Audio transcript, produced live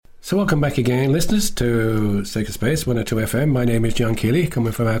So welcome back again, listeners, to Sacred Space 102 FM. My name is John Keeley,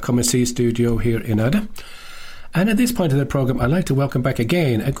 coming from our Come and See studio here in Ada. And at this point of the programme, I'd like to welcome back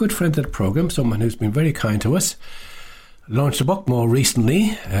again a good friend of the programme, someone who's been very kind to us. Launched a book more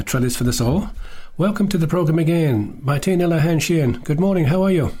recently, Trellis for the Soul. Welcome to the programme again, Martina Lahan Sheehan. Good morning, how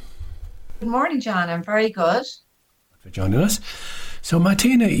are you? Good morning, John. I'm very good. For joining us. So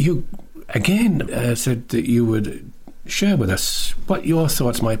Martina, you again said that you would share with us what your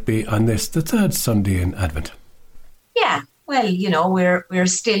thoughts might be on this, the third Sunday in Advent. Yeah, well, you know, we're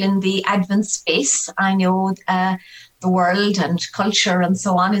still in the Advent space. I know the world and culture and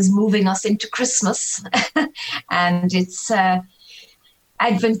so on is moving us into Christmas, and it's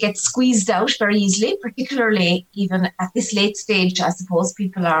Advent gets squeezed out very easily, particularly even at this late stage. I suppose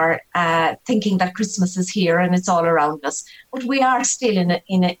people are thinking that Christmas is here and it's all around us. But we are still in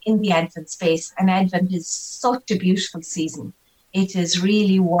the Advent space, and Advent is such a beautiful season. It is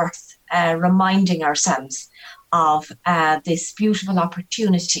really worth reminding ourselves of this beautiful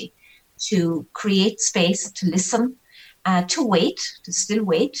opportunity to create space, to listen, to wait, to still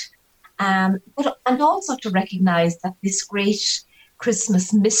wait, and also to recognise that this great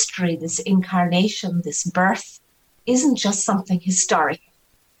Christmas mystery, this incarnation, this birth, isn't just something historic.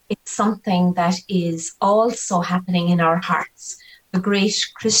 It's something that is also happening in our hearts. The great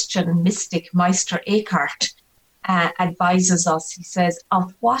Christian mystic Meister Eckhart advises us. He says,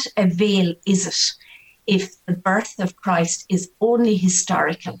 of what avail is it if the birth of Christ is only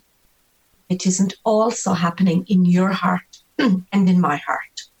historical? It isn't also happening in your heart and in my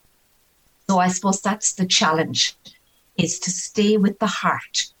heart. So I suppose that's the challenge, is to stay with the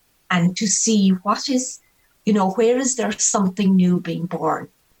heart and to see what is, you know, where is there something new being born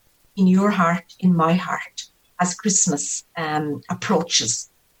in your heart, in my heart, as Christmas approaches.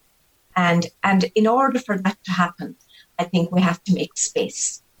 And in order for that to happen, I think we have to make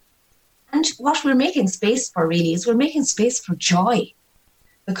space. And what we're making space for really is we're making space for joy,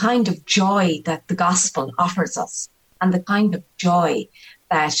 the kind of joy that the gospel offers us, and the kind of joy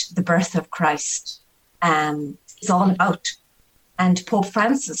that the birth of Christ is all about. And Pope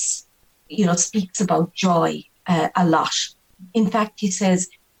Francis, you know, speaks about joy a lot. In fact, he says,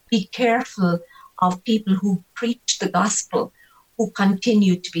 be careful of people who preach the gospel who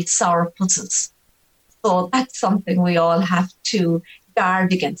continue to be sourpusses. So that's something we all have to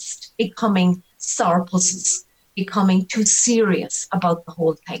guard against, becoming sourpusses, becoming too serious about the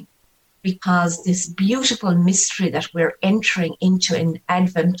whole thing. Because this beautiful mystery that we're entering into in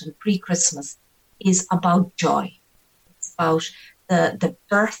Advent and pre-Christmas is about joy. It's about the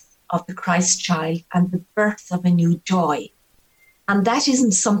birth of the Christ child and the birth of a new joy. And that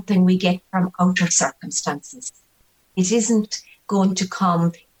isn't something we get from outer circumstances. It isn't going to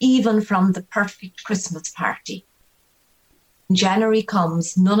come even from the perfect Christmas party. When January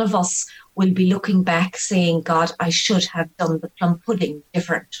comes, none of us will be looking back saying, God, I should have done the plum pudding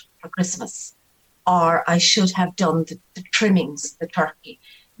different for Christmas, or I should have done the trimmings, the turkey.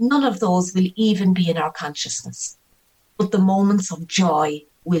 None of those will even be in our consciousness. But the moments of joy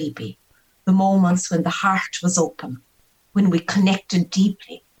will be. The moments when the heart was open, when we connected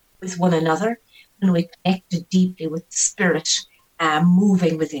deeply with one another, when we connected deeply with the Spirit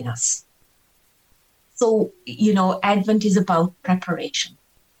moving within us. So, you know, Advent is about preparation.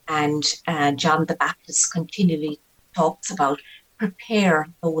 And John the Baptist continually talks about prepare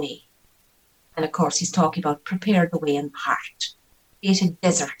the way. And of course, he's talking about prepare the way in the heart. Create a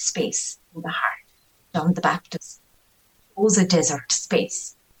desert space in the heart. John the Baptist chose a desert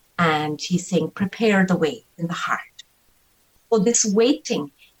space. And he's saying, prepare the way in the heart. So this waiting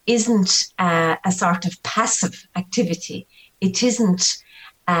isn't a sort of passive activity. It isn't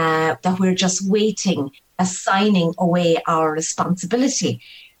that we're just waiting, assigning away our responsibility.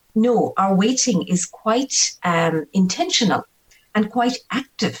 No, our waiting is quite intentional and quite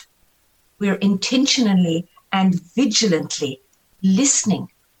active. We're intentionally and vigilantly listening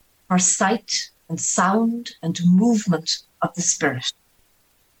for sight and sound and movement of the Spirit.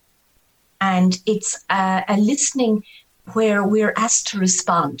 And it's a listening where we're asked to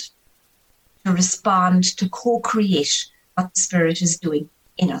respond, to co-create what the Spirit is doing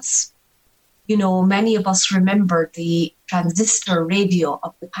in us. You know, many of us remember the transistor radio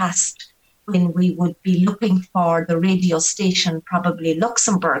of the past when we would be looking for the radio station, probably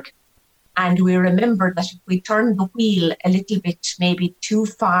Luxembourg. And we remember that if we turn the wheel a little bit, maybe too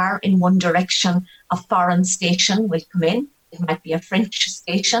far in one direction, a foreign station will come in. It might be a French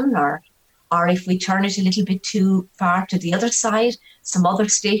station, or if we turn it a little bit too far to the other side, some other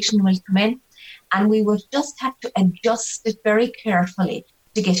station will come in. And we would just have to adjust it very carefully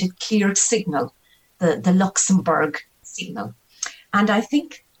to get a clear signal, the Luxembourg signal. And I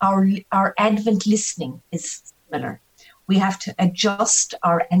think our Advent listening is similar. We have to adjust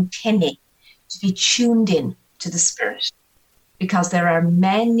our antennae to be tuned in to the Spirit, because there are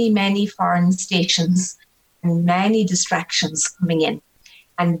many, many foreign stations and many distractions coming in,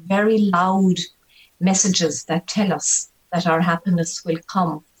 and very loud messages that tell us that our happiness will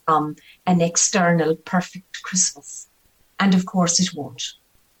come from an external perfect Christmas. And of course it won't.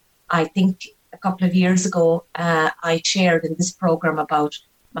 I think a couple of years ago, I shared in this program about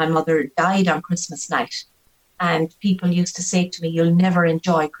my mother died on Christmas night. And people used to say to me, you'll never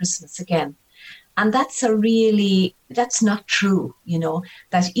enjoy Christmas again. And that's not true,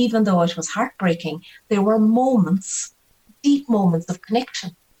 that even though it was heartbreaking, there were moments, deep moments of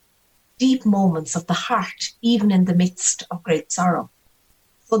connection, deep moments of the heart, even in the midst of great sorrow.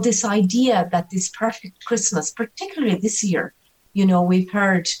 So this idea that this perfect Christmas, particularly this year, we've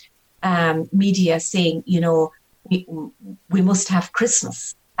heard media saying, we must have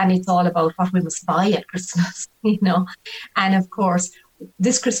Christmas, and it's all about what we must buy at Christmas, And of course,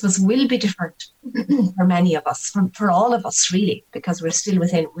 this Christmas will be different for many of us, for all of us really, because we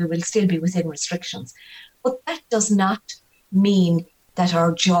will still be within restrictions. But that does not mean that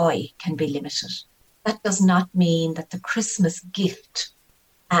our joy can be limited. That does not mean that the Christmas gift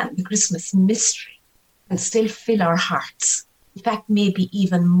and the Christmas mystery can still fill our hearts. In fact, maybe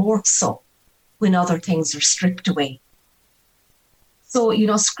even more so when other things are stripped away. So,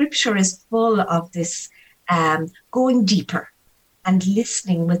 Scripture is full of this going deeper and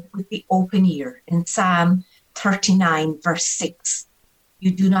listening with the open ear. In Psalm 39, verse 6,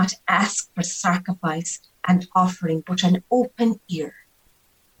 you do not ask for sacrifice and offering, but an open ear.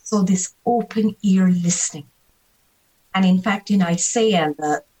 So this open ear listening. And in fact, in Isaiah,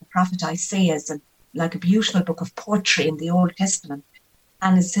 the prophet Isaiah is like a beautiful book of poetry in the Old Testament.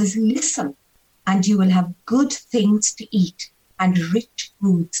 And it says, listen, and you will have good things to eat and rich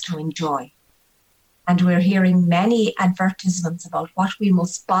foods to enjoy. And we're hearing many advertisements about what we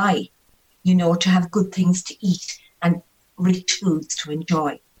must buy, to have good things to eat and rich foods to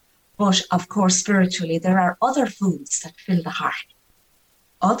enjoy. But of course, spiritually, there are other foods that fill the heart,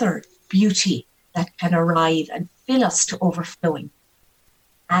 other beauty that can arrive and fill us to overflowing.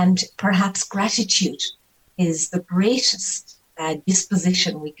 And perhaps gratitude is the greatest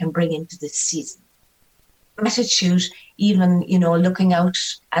disposition we can bring into this season. Gratitude, even, looking out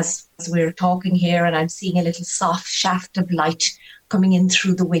as we're talking here, and I'm seeing a little soft shaft of light coming in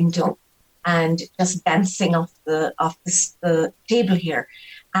through the window and just dancing off the table here.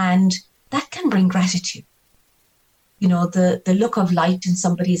 And that can bring gratitude. The look of light in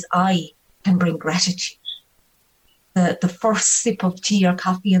somebody's eye can bring gratitude. The first sip of tea or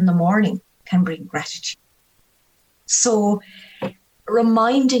coffee in the morning can bring gratitude. So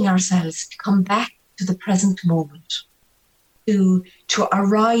reminding ourselves to come back to the present moment, to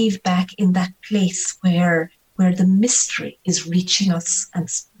arrive back in that place where the mystery is reaching us and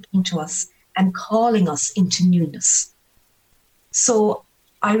speaking to us and calling us into newness. So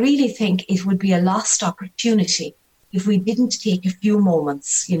I really think it would be a lost opportunity if we didn't take a few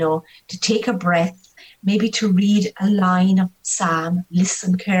moments, to take a breath, maybe to read a line of Psalm,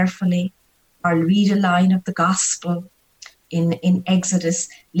 listen carefully, or read a line of the Gospel in Exodus,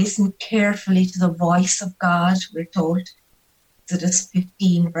 listen carefully to the voice of God, we're told, Exodus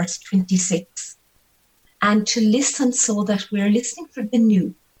 15, verse 26, and to listen so that we're listening for the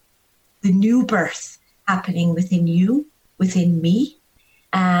new birth happening within you, within me,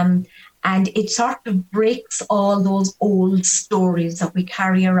 and it sort of breaks all those old stories that we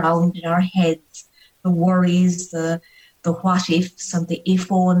carry around in our heads, the worries, the what ifs and the if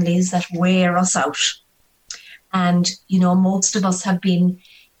onlys that wear us out. And, most of us have been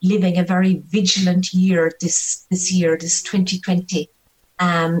living a very vigilant year this year, this 2020,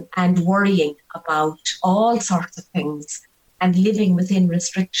 and worrying about all sorts of things and living within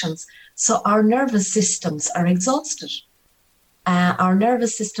restrictions. So our nervous systems are exhausted. Our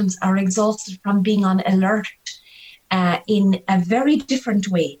nervous systems are exhausted from being on alert in a very different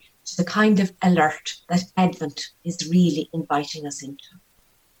way to the kind of alert that Advent is really inviting us into.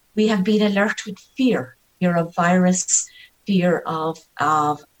 We have been alert with fear of virus, fear of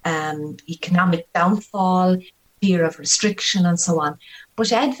economic downfall, fear of restriction, and so on.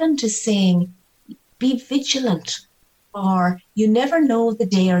 But Advent is saying, be vigilant, or you never know the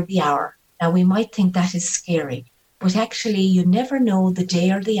day or the hour. Now, we might think that is scary, but actually you never know the day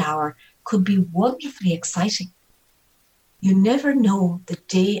or the hour could be wonderfully exciting. You never know the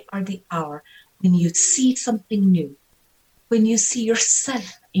day or the hour when you see something new, when you see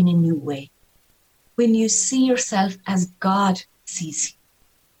yourself in a new way, when you see yourself as God sees you.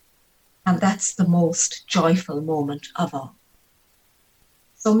 And that's the most joyful moment of all.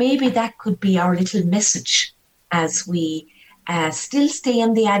 So maybe that could be our little message as we still stay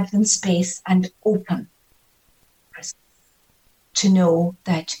in the Advent space and open to know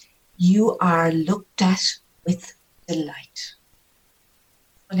that you are looked at with delight.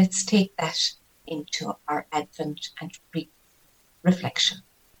 So let's take that into our Advent and reflection.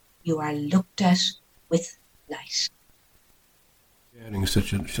 You are looked at with light. Sharing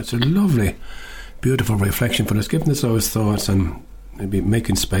such a lovely, beautiful reflection for us, giving us those thoughts and maybe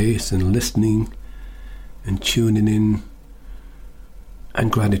making space and listening and tuning in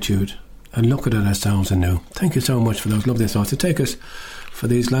and gratitude and looking at ourselves anew. Thank you so much for those lovely thoughts to take us for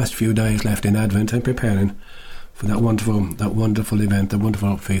these last few days left in Advent and preparing for that wonderful event, the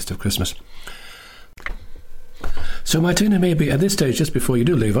wonderful feast of Christmas. So Martina, maybe at this stage, just before you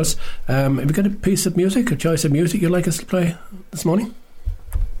do leave us, have you got a piece of music, a choice of music you'd like us to play this morning?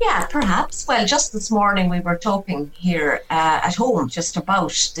 Yeah, perhaps. Well, just this morning we were talking here at home just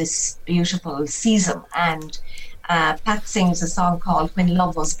about this beautiful season, and Pat sings a song called When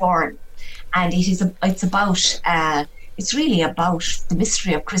Love Was Born, and it's really about the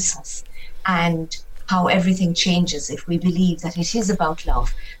mystery of Christmas and how everything changes if we believe that it is about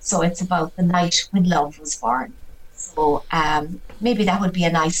love. So it's about the night when love was born. So maybe that would be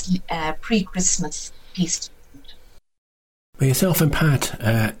a nice pre-Christmas piece. May yourself and Pat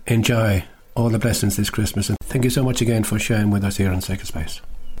enjoy all the blessings this Christmas, and thank you so much again for sharing with us here on Sacred Space.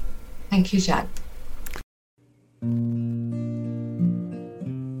 Thank you, Jack.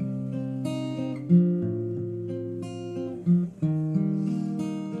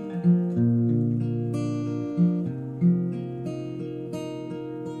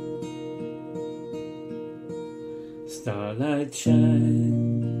 Starlight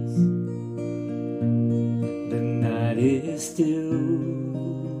shines, the night is still,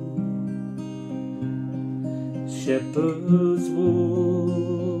 shepherds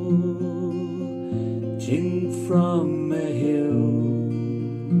watching from a hill.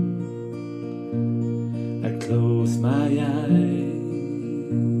 I close my eyes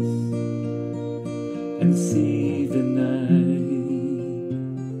and see the night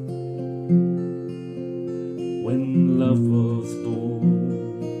when love was born.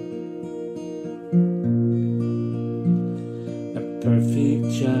 A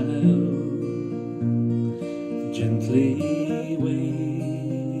perfect child gently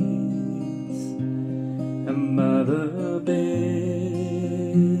waits, a mother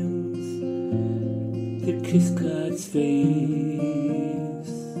bends to kiss God's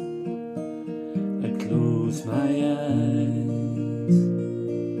face. I close my eyes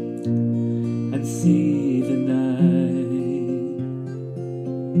and see the night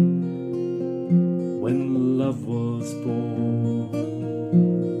when love was born.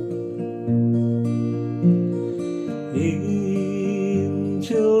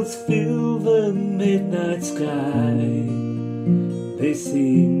 Angels fill the midnight sky, they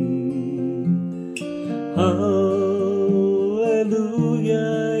sing Hallelujah,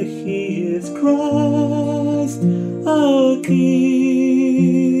 He is Christ our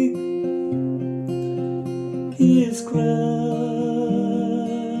King. He is Christ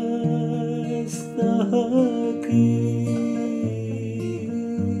the King.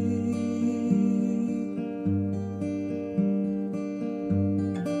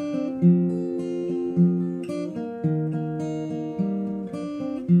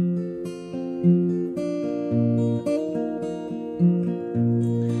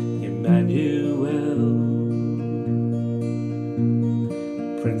 Emmanuel,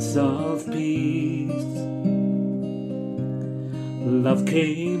 Prince of Peace, love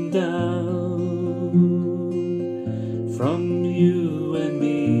came down from you and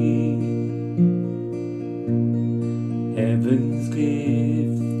me, heaven's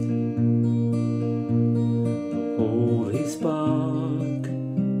gift, the holy spark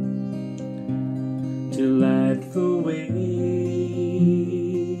to light the way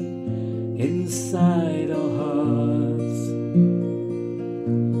inside our hearts.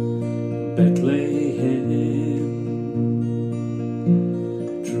 Bethlehem,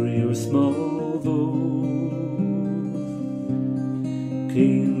 drew small though,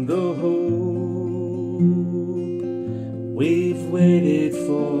 came the hope we've waited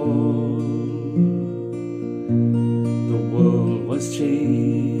for. The world was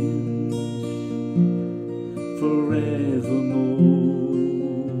changed forevermore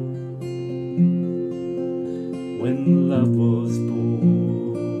when love was born.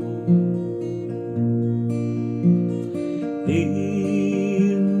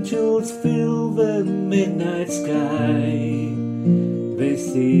 Angels fill the midnight sky, they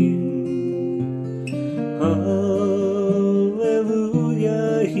sing Hallelujah,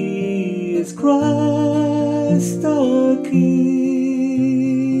 is Christ our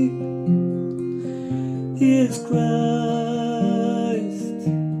King. He is Christ